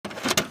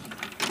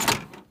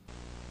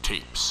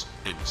Tapes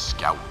and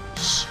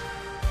Scowls,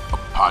 a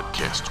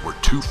podcast where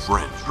two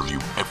friends review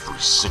every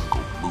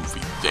single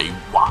movie they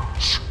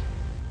watch.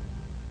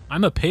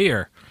 I'm a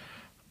peer.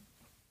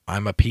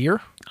 I'm a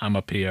peer? I'm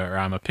a peer.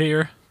 I'm a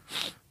peer.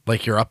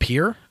 Like you're up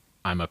here?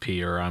 I'm a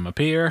peer. I'm a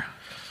peer.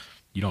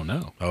 You don't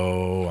know.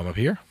 Oh, I'm up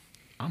here?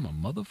 I'm a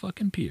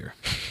motherfucking peer.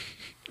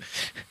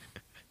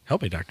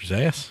 Help me, Dr.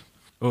 Zaius.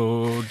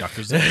 Oh,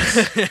 Dr.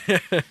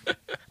 Zaius.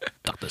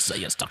 Dr.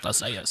 Zaius, Dr.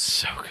 Zaius.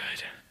 So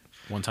good.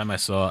 One time I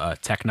saw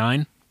Tech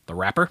Nine, the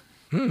rapper,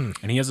 and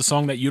he has a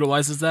song that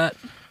utilizes that.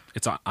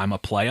 It's I'm a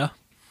Playa.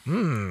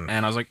 And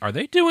I was like, are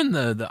they doing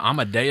the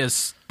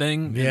Amadeus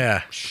thing?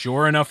 Yeah. And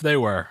sure enough, they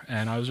were.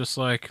 And I was just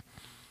like,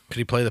 Could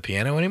he play the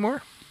piano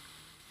anymore?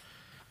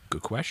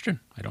 good question.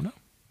 I don't know.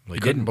 Well, he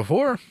couldn't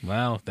before.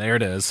 Well, there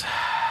it is.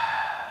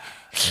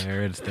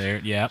 There it is. There.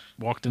 Yep.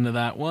 Walked into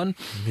that one.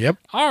 Yep.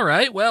 All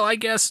right. Well, I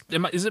guess,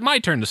 is it my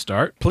turn to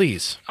start?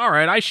 Please. All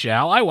right, I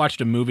shall. I watched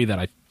a movie that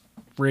I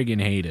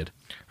friggin' hated.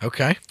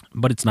 Okay.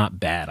 But it's not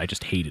bad. I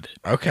just hated it.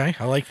 Okay.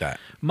 I like that.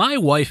 My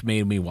wife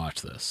made me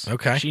watch this.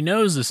 Okay. She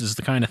knows this is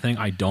the kind of thing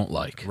I don't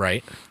like.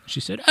 Right. She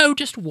said, oh,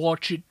 just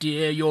watch it,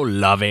 dear. You'll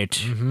love it.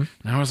 Mm-hmm.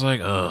 And I was like,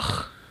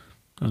 ugh.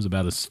 That was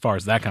about as far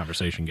as that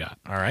conversation got.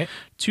 All right.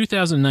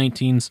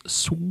 2019's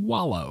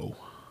Swallow.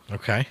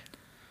 Okay.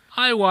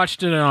 I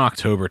watched it on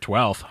October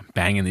 12th. I'm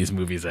banging these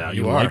movies out.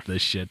 You You are. like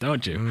this shit,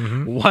 don't you?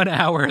 1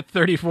 hour,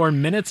 34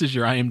 minutes is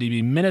your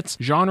IMDb minutes.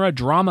 Genre,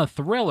 drama,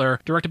 thriller.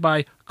 Directed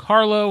by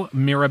Carlo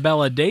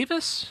Mirabella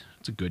Davis.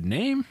 It's a good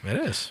name. It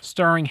is.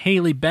 Starring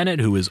Haley Bennett,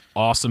 who is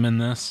awesome in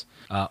this.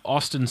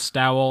 Austin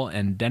Stowell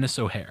and Dennis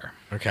O'Hare.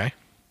 Okay.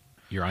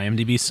 Your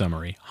IMDb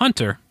summary.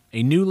 Hunter,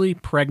 a newly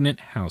pregnant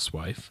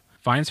housewife,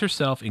 finds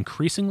herself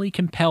increasingly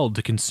compelled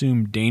to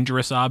consume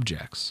dangerous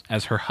objects.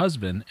 As her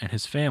husband and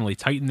his family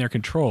tighten their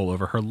control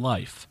over her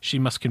life, she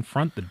must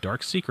confront the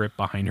dark secret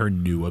behind her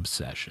new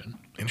obsession.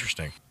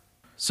 Interesting.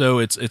 So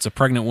it's a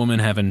pregnant woman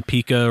having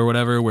pica or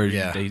whatever, where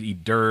Yeah. they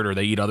eat dirt or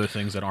they eat other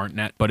things that aren't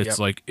net, but it's Yep.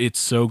 like, it's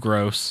so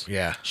gross.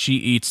 Yeah. She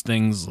eats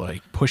things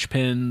like push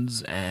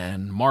pins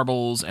and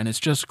marbles, and it's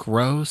just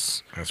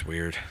gross. That's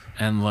weird.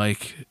 And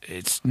like,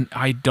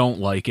 I don't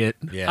like it.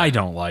 Yeah. I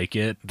don't like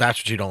it. That's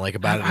what you don't like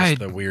about it, is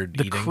the weird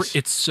eatings.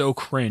 It's so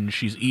cringe.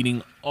 She's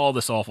eating all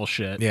this awful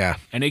shit. Yeah.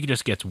 And it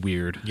just gets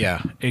weird.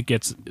 Yeah. It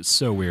gets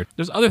so weird.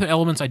 There's other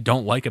elements I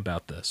don't like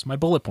about this. My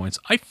bullet points.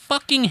 I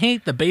fucking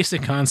hate the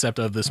basic concept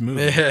of this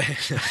movie.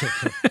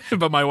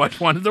 But my wife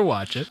wanted to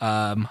watch it.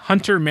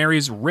 Hunter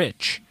marries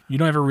Rich. You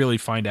don't ever really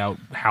find out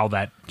how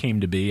that came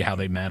to be, how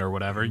they met or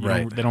whatever.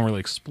 Right. They don't really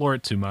explore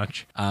it too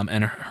much.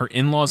 And her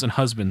in-laws and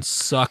husband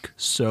suck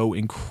so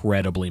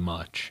incredibly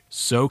much.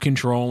 So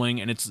controlling,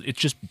 and it's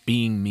just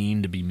being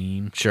mean to be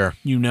mean. Sure.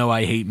 You know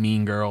I hate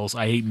mean girls.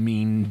 I hate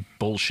mean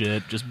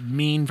bullshit. Just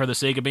mean for the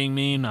sake of being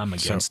mean. I'm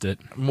against it.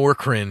 More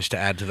cringe to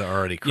add to the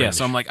already cringe. Yeah,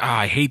 so I'm like,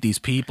 I hate these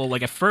people.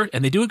 Like at first,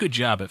 and they do a good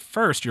job. At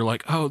first, you're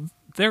like, oh,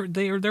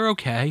 they're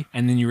okay,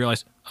 and then you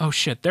realize, oh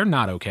shit, they're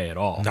not okay at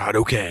all. Not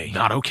okay.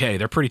 Not okay.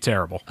 They're pretty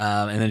terrible.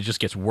 And then it just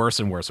gets worse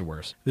and worse and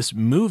worse. This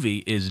movie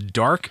is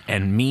dark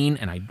and mean,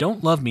 and I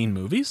don't love mean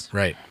movies.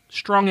 Right.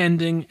 Strong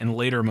ending and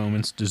later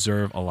moments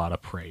deserve a lot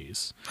of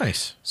praise.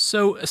 Nice.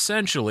 So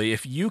essentially,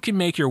 if you can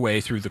make your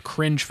way through the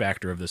cringe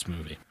factor of this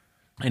movie,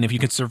 and if you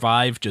can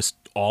survive just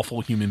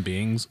awful human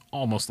beings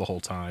almost the whole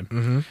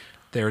time,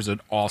 there's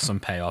an awesome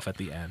payoff at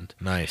the end.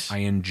 Nice. I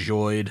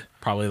enjoyed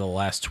probably the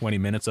last 20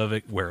 minutes of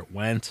it, where it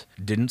went.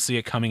 Didn't see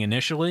it coming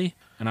initially,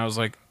 and I was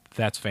like,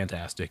 that's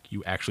fantastic.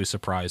 You actually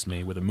surprised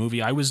me with a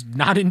movie I was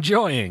not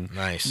enjoying.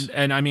 Nice.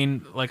 And I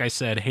mean, like I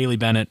said, Haley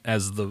Bennett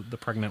as the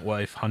pregnant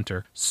wife,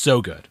 Hunter,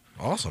 so good.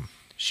 Awesome.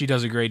 She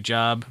does a great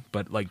job,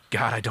 but like,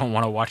 God, I don't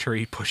want to watch her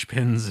eat push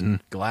pins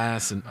and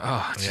glass, and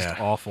it's just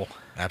awful.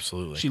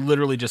 Absolutely. She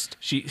literally just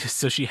she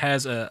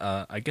has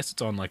a I guess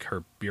it's on like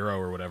her bureau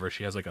or whatever.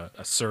 She has like a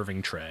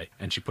serving tray,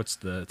 and she puts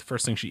the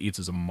first thing she eats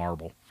is a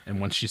marble. And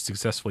once she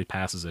successfully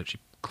passes it, she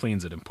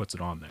cleans it and puts it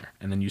on there.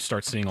 And then you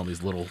start seeing all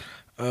these little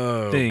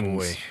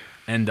things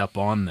end up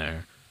on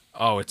there.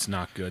 Oh, it's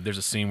not good. There's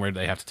a scene where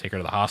they have to take her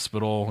to the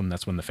hospital, and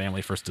that's when the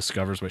family first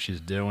discovers what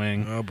she's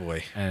doing. Oh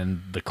boy.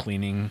 And the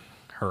cleaning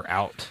her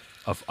out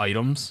of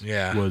items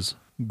Yeah. was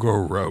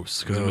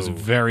gross, because it was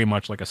very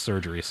much like a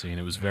surgery scene.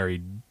 It was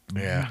very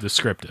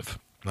descriptive.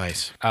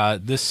 Nice.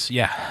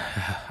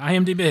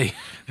 IMDb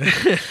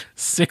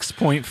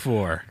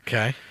 6.4.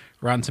 Okay.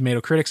 Rotten Tomato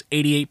critics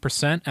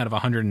 88% out of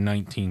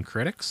 119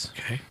 critics.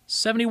 Okay.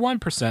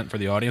 71% for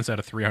the audience out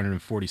of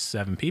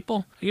 347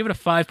 people. I give it a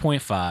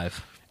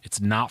 5.5. It's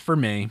not for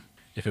me.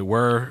 If it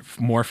were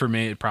more for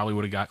me, it probably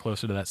would have got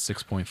closer to that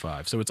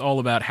 6.5. So it's all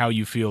about how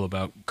you feel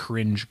about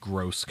cringe,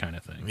 gross kind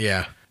of thing.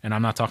 Yeah. And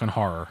I'm not talking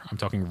horror. I'm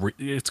talking,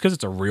 it's because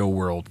it's a real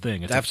world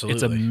thing. It's Absolutely.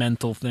 It's a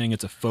mental thing.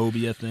 It's a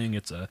phobia thing.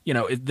 It's a,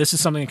 this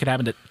is something that could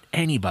happen to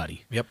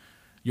anybody. Yep.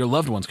 Your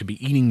loved ones could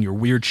be eating your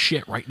weird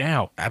shit right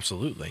now.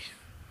 Absolutely.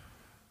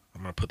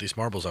 I'm going to put these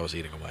marbles I was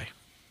eating away.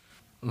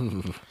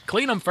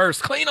 Clean them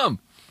first. Clean them.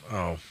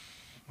 Oh,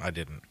 I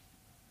didn't.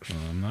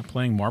 I'm not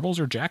playing marbles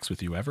or jacks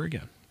with you ever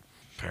again.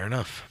 Fair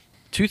enough.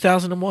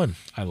 2001.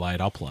 I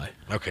lied. I'll play.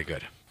 Okay,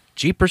 good.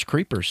 Jeepers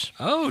Creepers.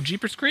 Oh,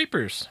 Jeepers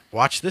Creepers.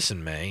 Watch this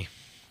in May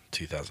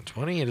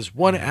 2020. It is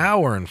 1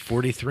 hour and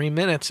 43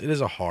 minutes. It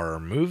is a horror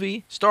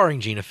movie starring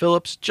Gina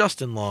Phillips,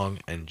 Justin Long,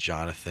 and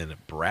Jonathan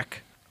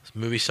Breck.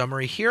 Movie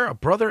summary here: a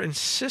brother and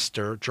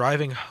sister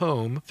driving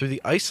home through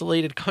the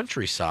isolated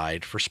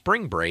countryside for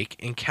spring break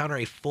encounter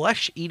a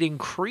flesh-eating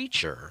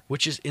creature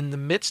which is in the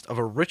midst of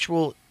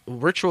a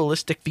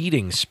ritualistic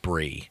feeding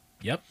spree.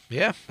 Yep.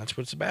 Yeah, that's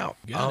what it's about.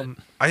 Got it.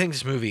 I think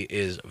this movie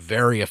is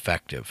very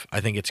effective.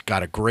 I think it's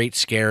got a great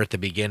scare at the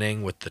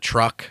beginning with the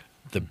truck,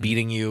 the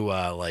beating you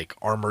like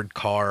armored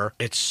car.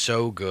 It's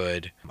so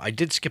good. I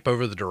did skip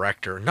over the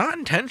director, not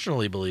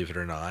intentionally, believe it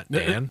or not,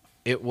 Dan.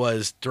 It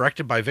was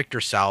directed by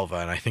Victor Salva,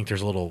 and I think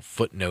there's a little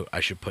footnote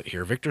I should put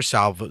here. Victor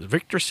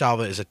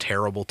Salva is a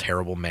terrible,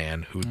 terrible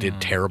man who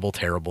did terrible,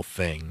 terrible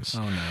things.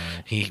 Oh, no.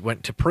 He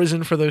went to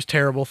prison for those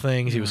terrible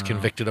things. He was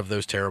convicted of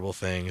those terrible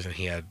things, and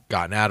he had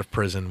gotten out of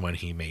prison when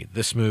he made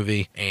this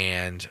movie.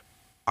 And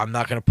I'm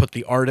not going to put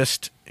the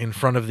artist in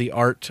front of the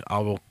art. I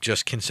will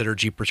just consider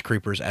Jeepers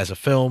Creepers as a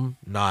film,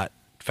 not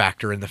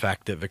factor in the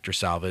fact that Victor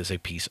Salva is a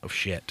piece of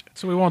shit.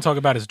 So we won't talk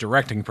about his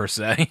directing per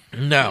se.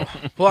 No.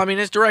 Well, I mean,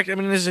 his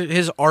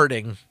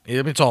arting,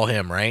 it's all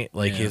him, right?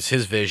 Like his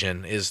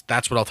vision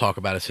that's what I'll talk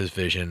about, is his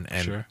vision.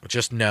 And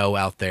just know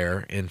out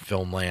there in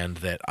film land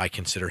that I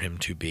consider him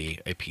to be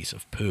a piece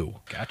of poo.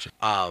 Gotcha.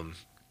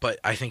 But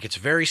I think it's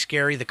very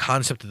scary, the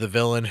concept of the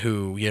villain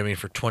who,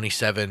 for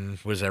 27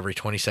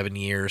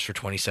 years, for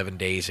 27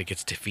 days, it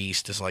gets to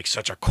feast is like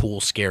such a cool,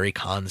 scary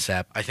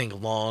concept. I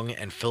think Long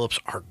and Phillips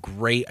are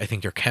great. I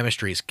think their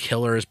chemistry is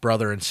killer as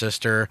brother and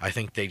sister. I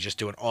think they just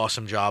do an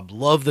awesome job.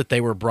 Love that they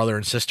were brother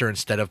and sister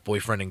instead of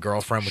boyfriend and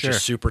girlfriend, which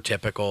is super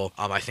typical.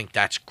 I think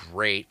that's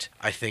great.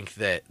 I think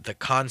that the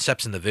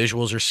concepts and the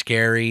visuals are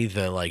scary.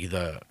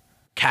 The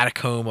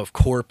catacomb of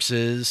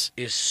corpses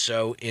is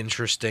so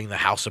interesting. The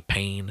House of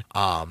Pain.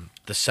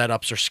 The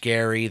setups are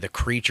scary. The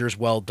creature's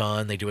well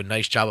done. They do a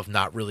nice job of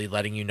not really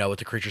letting you know what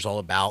the creature's all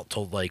about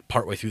till like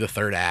partway through the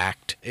third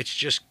act. It's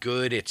just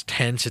good. It's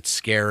tense. It's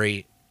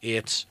scary.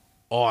 It's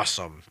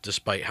awesome,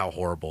 despite how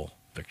horrible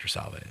Victor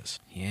Salva is.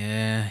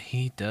 Yeah,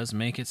 he does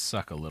make it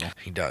suck a little.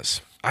 He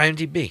does.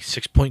 IMDb,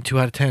 6.2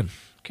 out of 10.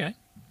 Okay.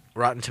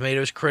 Rotten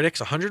Tomatoes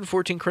critics,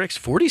 114 critics,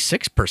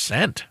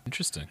 46%.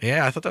 Interesting.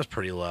 Yeah, I thought that was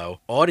pretty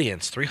low.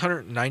 Audience,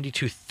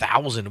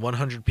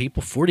 392,100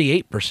 people,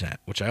 48%,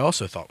 which I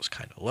also thought was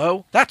kind of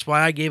low. That's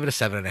why I gave it a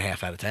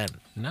 7.5 out of 10.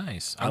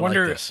 Nice. I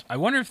wonder like this. I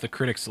wonder if the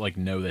critics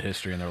know the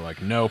history and they're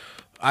like, nope.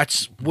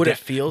 That's what it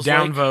feels like.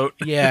 Downvote.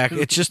 Yeah,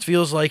 it just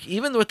feels like,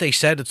 even what they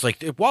said, it's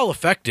like, while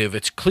effective,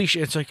 it's cliche.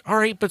 It's like, all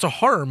right, but it's a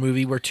horror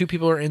movie where two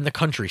people are in the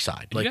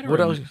countryside. Like, what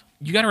else?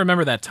 You got to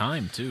remember that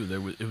time,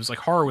 too. It was like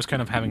horror was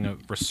kind of having a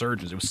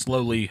resurgence. It was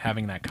slowly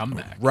having that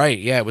comeback. Right,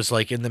 yeah. It was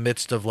like in the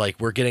midst of, like,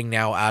 we're getting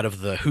now out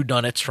of the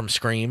whodunits from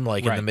Scream,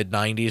 like in the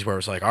mid-90s, where it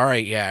was like, all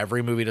right, yeah,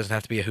 every movie doesn't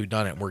have to be a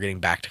whodunit. We're getting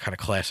back to kind of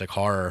classic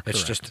horror.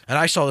 It's just, and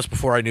I saw this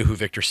before I knew who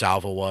Victor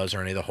Salva was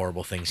or any of the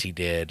horrible things he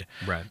did.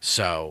 Right.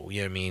 So, you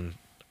know what I mean?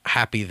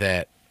 Happy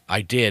that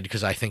I did,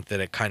 because I think that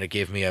it kind of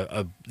gave me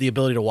the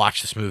ability to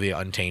watch this movie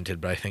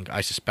untainted. But I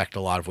suspect a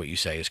lot of what you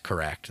say is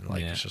correct, and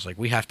it's just like,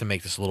 we have to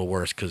make this a little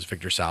worse because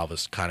Victor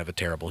Salva's kind of a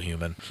terrible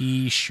human.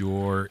 He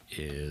sure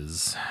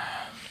is.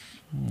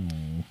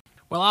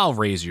 Well, I'll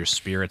raise your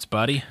spirits,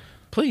 buddy.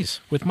 Please.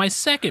 With my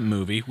second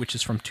movie, which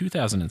is from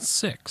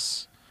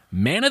 2006.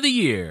 Man of the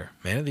Year.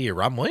 Man of the Year,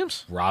 Robin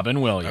Williams? Robin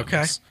Williams.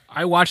 Okay.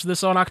 I watched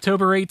this on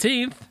October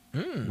 18th.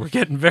 We're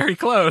getting very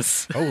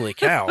close. Holy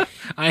cow.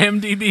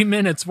 IMDb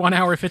minutes, 1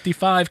 hour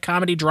 55,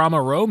 comedy,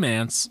 drama,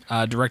 romance,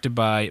 directed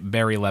by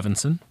Barry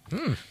Levinson,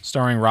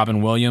 starring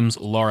Robin Williams,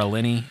 Laura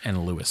Linney,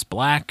 and Lewis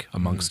Black,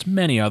 amongst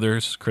many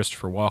others.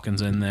 Christopher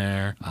Walken's in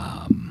there.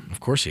 Of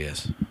course he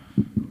is.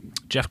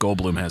 Jeff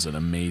Goldblum has an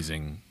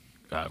amazing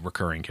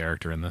recurring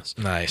character in this.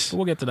 Nice. But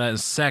we'll get to that in a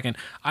second.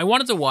 I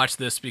wanted to watch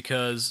this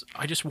because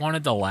I just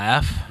wanted to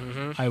laugh.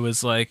 I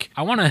was like,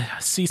 I want to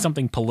see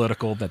something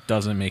political that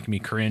doesn't make me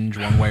cringe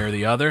one way or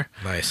the other.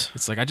 Nice.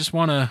 It's like, I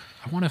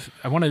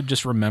want to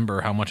just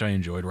remember how much I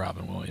enjoyed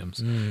Robin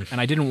Williams.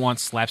 And I didn't want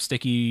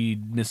slapsticky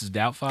Mrs.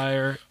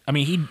 Doubtfire. I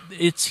mean,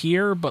 it's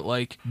here, but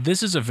like,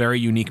 this is a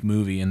very unique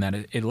movie in that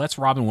it lets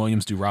Robin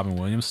Williams do Robin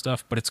Williams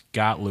stuff, but it's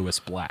got Lewis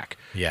Black.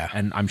 Yeah.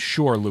 And I'm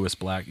sure Lewis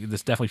Black,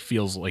 this definitely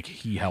feels like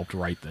he helped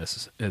write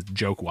this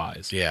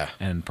joke-wise. Yeah.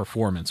 And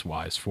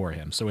performance-wise for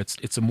him. So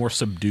it's a more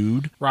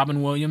subdued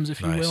Robin Williams,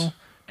 if you will.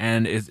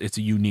 And it's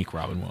a unique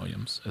Robin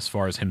Williams as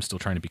far as him still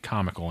trying to be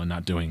comical and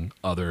not doing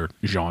other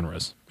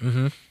genres.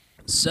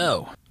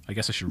 So, I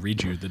guess I should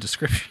read you the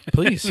description.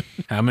 Please.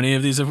 How many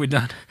of these have we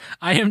done?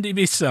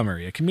 IMDb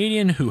summary. A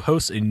comedian who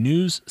hosts a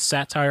news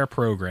satire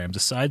program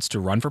decides to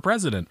run for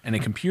president, and a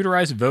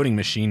computerized voting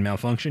machine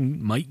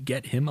malfunction might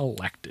get him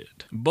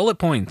elected. Bullet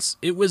points.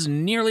 It was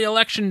nearly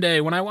election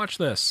day when I watched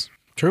this.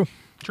 True.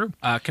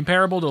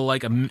 Comparable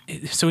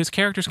to so his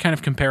character's kind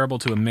of comparable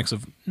to a mix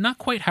of not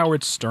quite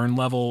Howard Stern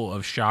level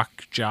of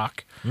shock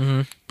jock,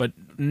 but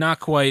not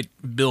quite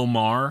Bill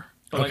Maher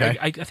But Okay.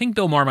 I think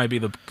Bill Maher might be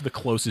the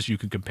closest you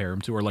could compare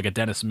him to, or like a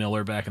Dennis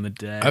Miller back in the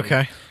day.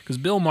 Okay. Because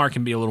Bill Maher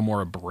can be a little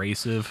more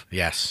abrasive.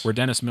 Yes. Where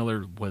Dennis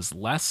Miller was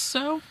less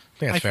so.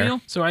 think that's I feel.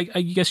 fair. So I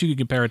guess you could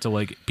compare it to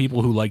like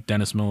people who like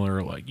Dennis Miller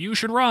are like, you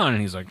should run.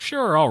 And he's like,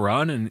 sure, I'll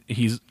run. And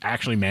he's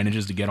actually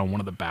manages to get on one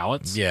of the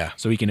ballots. Yeah.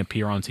 So he can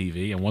appear on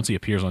TV. And once he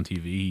appears on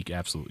TV, he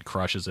absolutely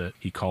crushes it.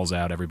 He calls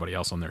out everybody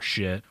else on their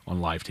shit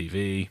on live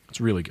TV. It's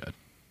really good.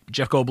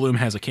 Jeff Goldblum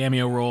has a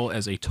cameo role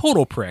as a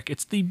total prick.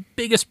 It's the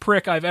biggest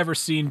prick I've ever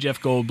seen Jeff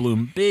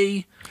Goldblum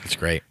be. It's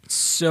great. It's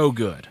so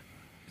good.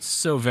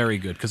 So very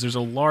good, because there's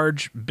a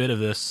large bit of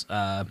this.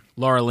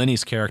 Laura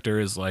Linney's character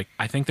is like,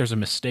 I think there's a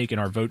mistake in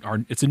our vote.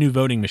 It's a new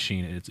voting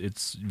machine.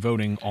 It's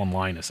voting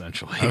online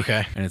essentially.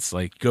 Okay. And it's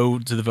like, go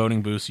to the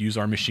voting booths, use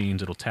our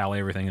machines. It'll tally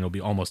everything. And it'll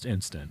be almost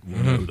instant.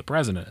 We'll know who the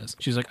president is.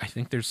 She's like, I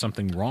think there's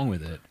something wrong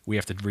with it. We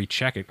have to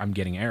recheck it. I'm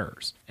getting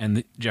errors.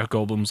 And Jeff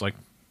Goldblum's like,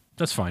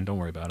 that's fine. Don't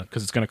worry about it,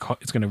 because it's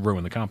gonna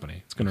ruin the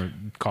company. It's gonna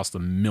cost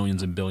them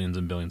millions and billions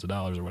and billions of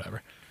dollars or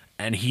whatever.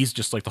 And he's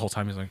just like, the whole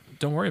time he's like,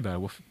 don't worry about it.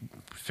 We'll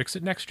fix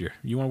it next year.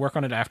 You want to work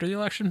on it after the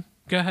election?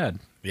 Go ahead.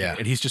 Yeah.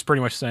 And he's just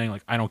pretty much saying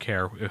like, I don't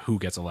care who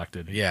gets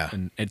elected. Yeah.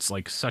 And it's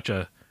like such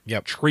a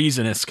Yep.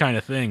 treasonous kind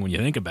of thing when you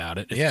think about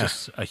it. It's Yeah.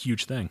 just a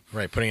huge thing.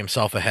 Right, putting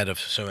himself ahead of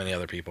so many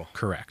other people.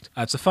 Correct.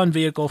 It's a fun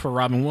vehicle for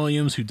Robin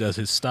Williams, who does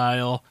his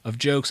style of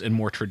jokes and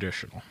more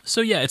traditional.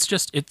 So yeah, it's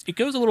just, it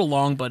goes a little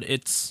long, but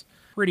it's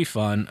pretty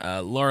fun.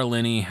 Laura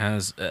Linney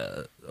has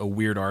a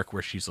weird arc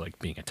where she's like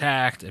being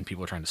attacked and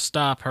people are trying to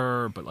stop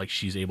her, but like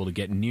she's able to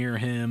get near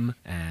him,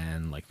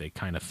 and like they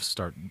kind of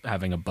start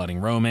having a budding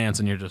romance,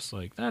 and you're just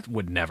like, that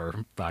would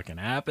never fucking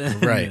happen.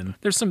 Right. And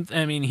there's some,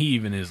 I mean, he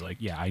even is like,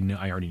 yeah,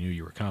 I already knew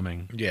you were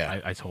coming. Yeah.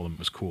 I told him it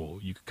was cool.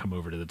 You could come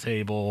over to the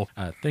table,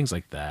 things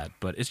like that.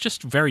 But it's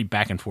just very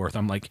back and forth.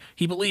 I'm like,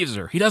 he believes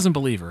her. He doesn't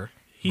believe her.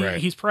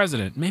 Right. He's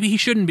president. Maybe he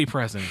shouldn't be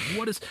president.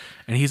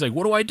 And he's like,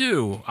 what do I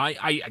do?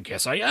 I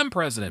guess I am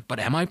president, but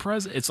am I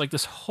president? It's like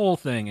this whole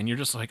thing, and you're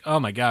just like, oh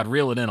my God,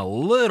 reel it in a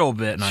little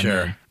bit. And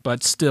Sure. I'm in.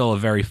 But still a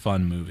very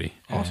fun movie.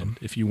 Awesome. And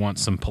if you want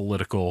some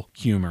political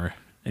humor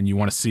and you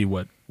want to see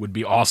what would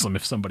be awesome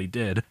if somebody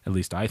did, at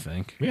least I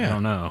think. Yeah. I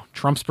don't know.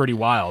 Trump's pretty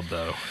wild,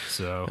 though.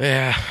 So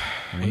Yeah.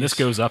 when this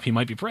goes up, he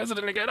might be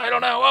president again. I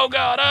don't know. Oh,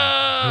 God.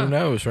 Who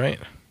knows, right?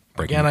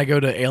 Again, I go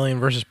to Alien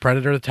versus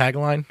Predator, the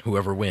tagline,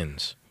 whoever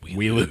wins.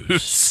 We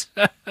lose.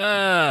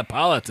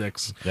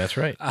 Politics. That's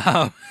right.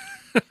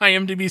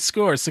 IMDb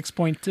score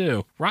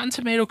 6.2. Rotten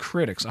Tomato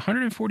critics,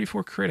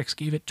 144 critics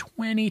gave it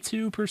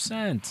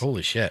 22%.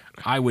 Holy shit.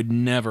 I would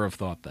never have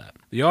thought that.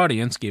 The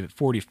audience gave it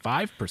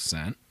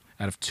 45%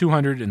 out of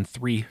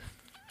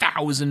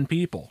 203,000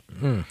 people.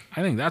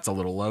 I think that's a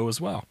little low as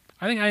well.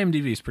 I think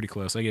IMDb is pretty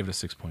close. I gave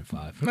it a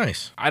 6.5.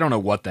 Nice. I don't know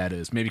what that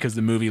is. Maybe because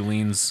the movie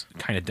leans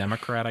kind of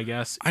Democrat, I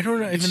guess. I don't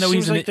know. It Even though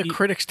seems he's like the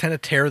critics tend to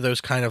tear those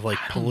kind of like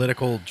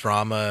political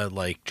drama,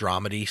 like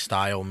dramedy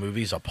style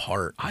movies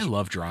apart. I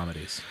love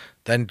dramedies.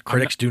 Then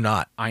critics do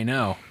not. I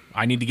know.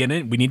 I need to get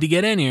in. We need to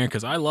get in here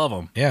because I love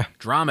them. Yeah.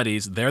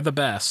 Dramedies, they're the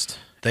best.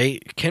 They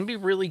can be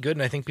really good,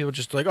 and I think people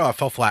just like, oh, it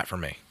fell flat for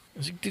me. I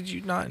was like, did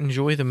you not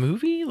enjoy the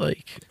movie?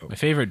 Like, My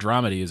favorite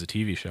dramedy is a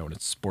TV show, and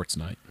it's Sports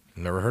Night.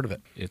 never heard of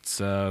it. It's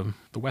the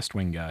West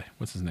Wing guy.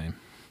 What's his name?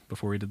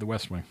 Before he did the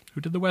West Wing.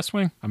 Who did the West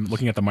Wing? I'm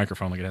looking at the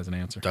microphone like it has an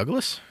answer.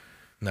 Douglas?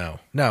 No,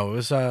 it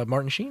was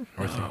Martin Sheen.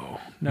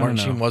 No. Martin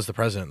Sheen was the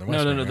president of the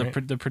West Wing, right?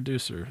 the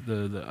producer,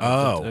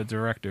 the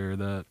director,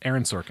 the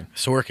Aaron Sorkin.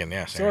 Sorkin,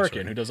 yes. Aaron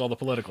Sorkin, who does all the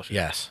political shit.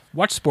 Yes.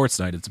 Watch Sports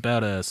Night. It's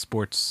about a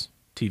sports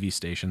TV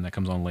station that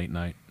comes on late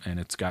night, and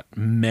it's got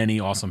many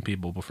awesome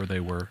people before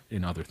they were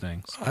in other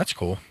things. Oh, that's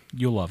cool.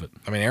 You'll love it.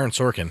 I mean, Aaron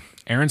Sorkin.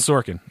 Aaron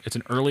Sorkin. It's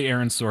an early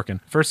Aaron Sorkin.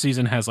 First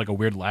season has like a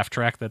weird laugh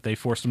track that they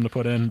forced him to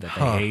put in that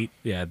they hate.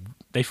 Yeah,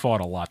 they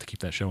fought a lot to keep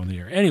that show in the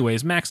air.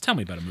 Anyways, Max, tell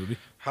me about a movie.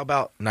 How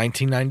about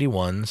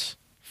 1991's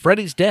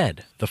Freddy's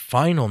Dead, The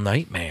Final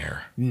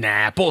Nightmare?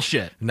 Nah,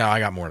 bullshit. No, I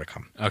got more to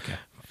come. Okay.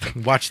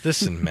 Watch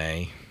this in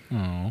May.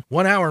 Oh.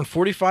 1 hour and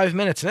 45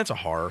 minutes, and it's a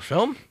horror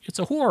film. It's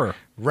a horror.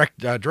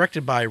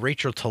 Directed by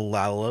Rachel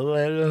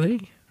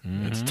Talalay.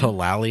 It's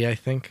Talalay, I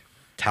think.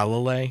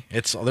 Talalay.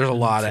 There's a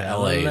lot of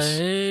LAs.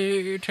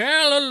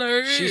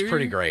 Talalay. She's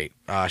pretty great.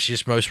 She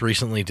just most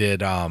recently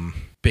did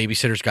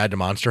Babysitter's Guide to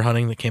Monster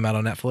Hunting that came out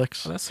on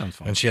Netflix. Oh, that sounds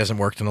fun. And she hasn't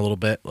worked in a little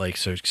bit, like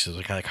so. It's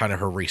kind of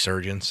her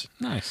resurgence.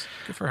 Nice.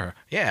 Good for her.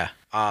 Yeah.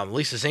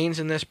 Lisa Zane's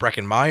in this.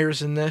 Brecken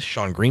Meyer's in this.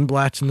 Sean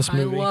Greenblatt's in this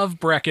movie. I love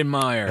Brecken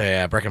Meyer.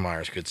 Yeah, Brecken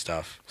Meyer's good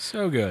stuff.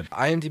 So good.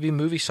 IMDb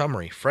movie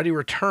summary. Freddy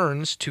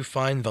returns to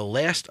find the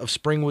last of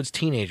Springwood's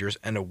teenagers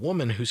and a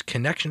woman whose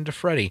connection to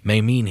Freddy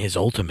may mean his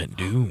ultimate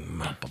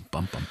doom.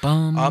 Bum, bum,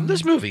 bum.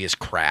 This movie is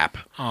crap.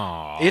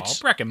 Aw,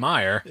 It's- Brecken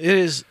Meyer. It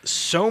is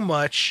so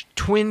much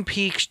Twin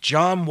Peaks,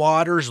 John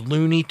Waters,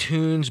 Looney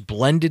Tunes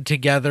blended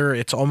together.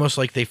 It's almost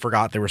like they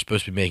forgot they were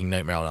supposed to be making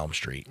Nightmare on Elm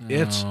Street.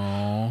 It's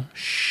Oh.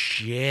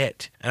 shit.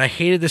 And I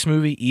hated this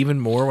movie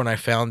even more when I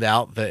found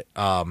out that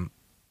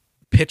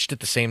Pitch pitched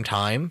at the same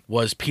time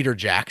was Peter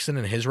Jackson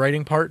and his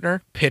writing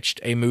partner pitched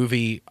a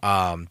movie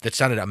that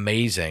sounded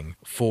amazing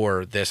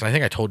for this. And I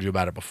think I told you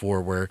about it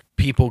before, where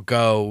people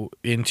go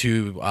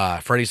into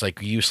Freddy's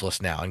like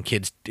useless now, and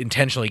kids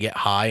intentionally get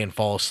high and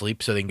fall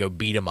asleep so they can go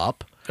beat him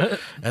up.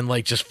 And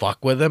like just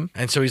fuck with him,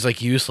 and so he's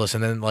like useless,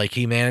 and then like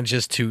he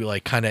manages to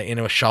like kind of in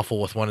a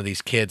shuffle with one of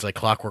these kids, like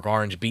Clockwork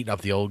Orange beating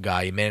up the old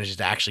guy. He manages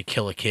to actually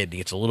kill a kid, and he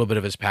gets a little bit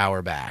of his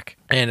power back.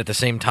 And at the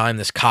same time,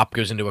 this cop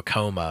goes into a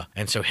coma,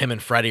 and so him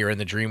and Freddy are in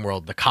the dream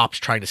world. The cop's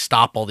trying to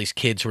stop all these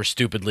kids who are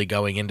stupidly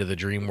going into the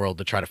dream world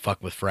to try to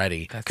fuck with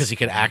Freddy because he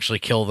could actually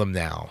kill them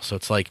now. So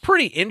it's like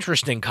pretty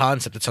interesting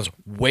concept. It sounds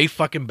way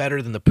fucking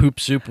better than the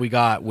poop soup we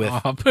got with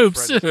poop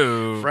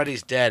soup.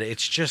 Freddy's Dead.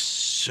 It's just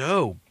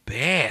so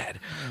bad.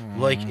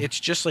 Like, it's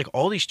just like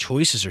all these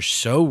choices are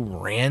so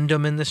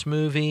random in this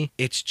movie.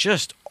 It's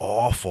just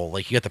awful.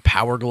 Like, you got the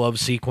power glove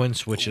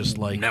sequence, which is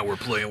like, now we're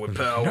playing with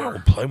power. now we're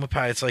playing with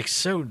power. It's like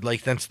so,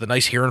 like, that's the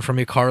nice hearing from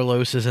you,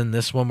 Carlos, is in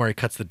this one where he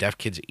cuts the deaf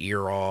kid's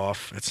ear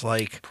off. It's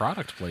like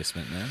Product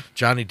placement, man.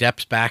 Johnny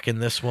Depp's back in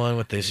this one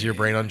with this your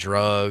brain on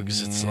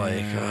drugs. It's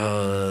like,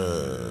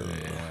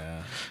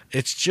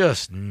 it's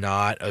just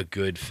not a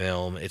good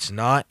film. It's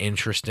not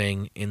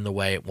interesting in the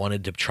way it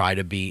wanted to try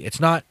to be. It's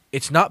not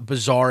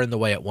bizarre in the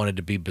way it wanted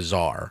to be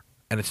bizarre.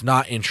 And it's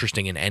not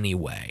interesting in any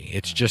way.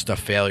 It's just a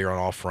failure on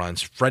all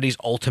fronts. Freddy's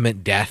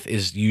ultimate death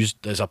is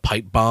used as a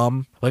pipe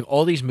bomb. Like,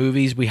 all these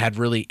movies, we had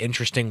really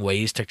interesting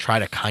ways to try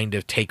to kind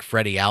of take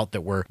Freddy out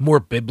that were more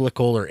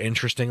biblical or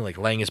interesting. Like,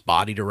 laying his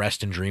body to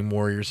rest in Dream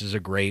Warriors is a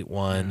great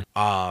one.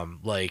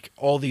 Like,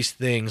 all these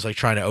things, like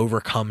trying to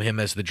overcome him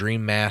as the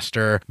Dream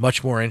Master,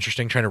 much more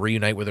interesting, trying to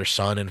reunite with her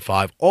son in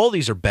 5. All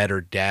these are better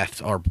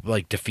deaths or,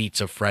 like, defeats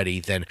of Freddy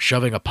than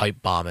shoving a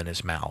pipe bomb in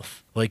his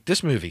mouth. Like,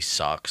 this movie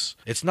sucks.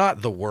 It's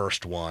not the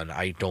worst one,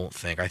 I don't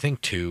think. I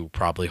think 2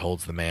 probably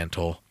holds the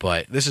mantle,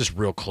 but this is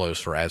real close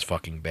for as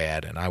fucking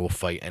bad, and I will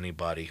fight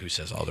anybody who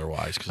says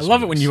otherwise. I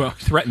love it when you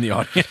threaten the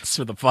audience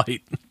with a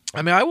fight.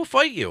 I mean, I will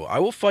fight you. I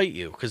will fight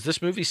you, because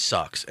this movie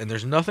sucks, and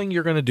there's nothing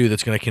you're going to do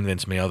that's going to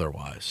convince me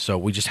otherwise. So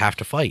we just have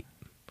to fight.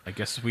 I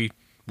guess we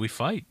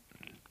fight.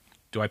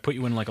 Do I put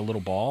you in like a little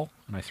ball,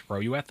 and I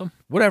throw you at them?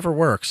 Whatever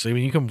works. I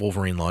mean, you can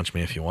Wolverine launch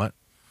me if you want.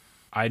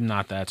 I'm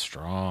not that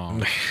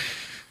strong.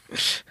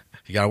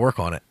 You got to work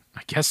on it.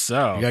 I guess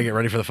so. You got to get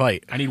ready for the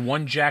fight. I need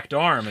one jacked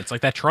arm. It's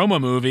like that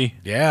Trauma movie.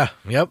 Yeah.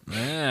 Yep.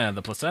 Yeah,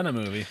 the Placenta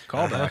movie.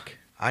 Callback.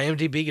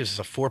 IMDb gives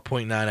us a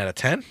 4.9 out of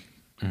 10.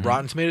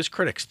 Rotten Tomatoes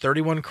critics,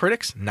 31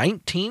 critics,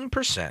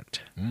 19%.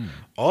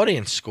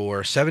 Audience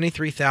score,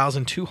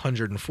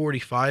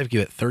 73,245,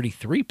 give it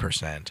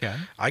 33%. Okay.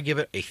 I give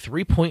it a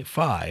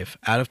 3.5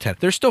 out of 10.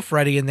 There's still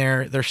Freddy in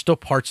there. There's still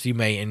parts you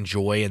may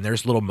enjoy, and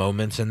there's little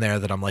moments in there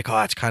that I'm like, oh,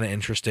 that's kind of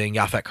interesting.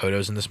 Yaphet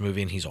Kotto's in this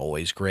movie, and he's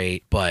always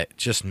great, but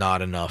just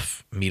not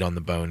enough meat on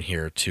the bone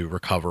here to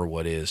recover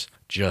what is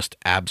just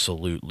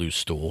absolute loose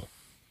stool.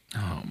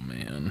 Oh,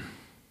 man.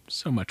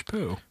 So much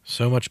poo.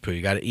 So much poo.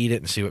 You got to eat it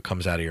and see what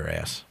comes out of your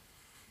ass.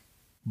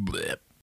 Blip.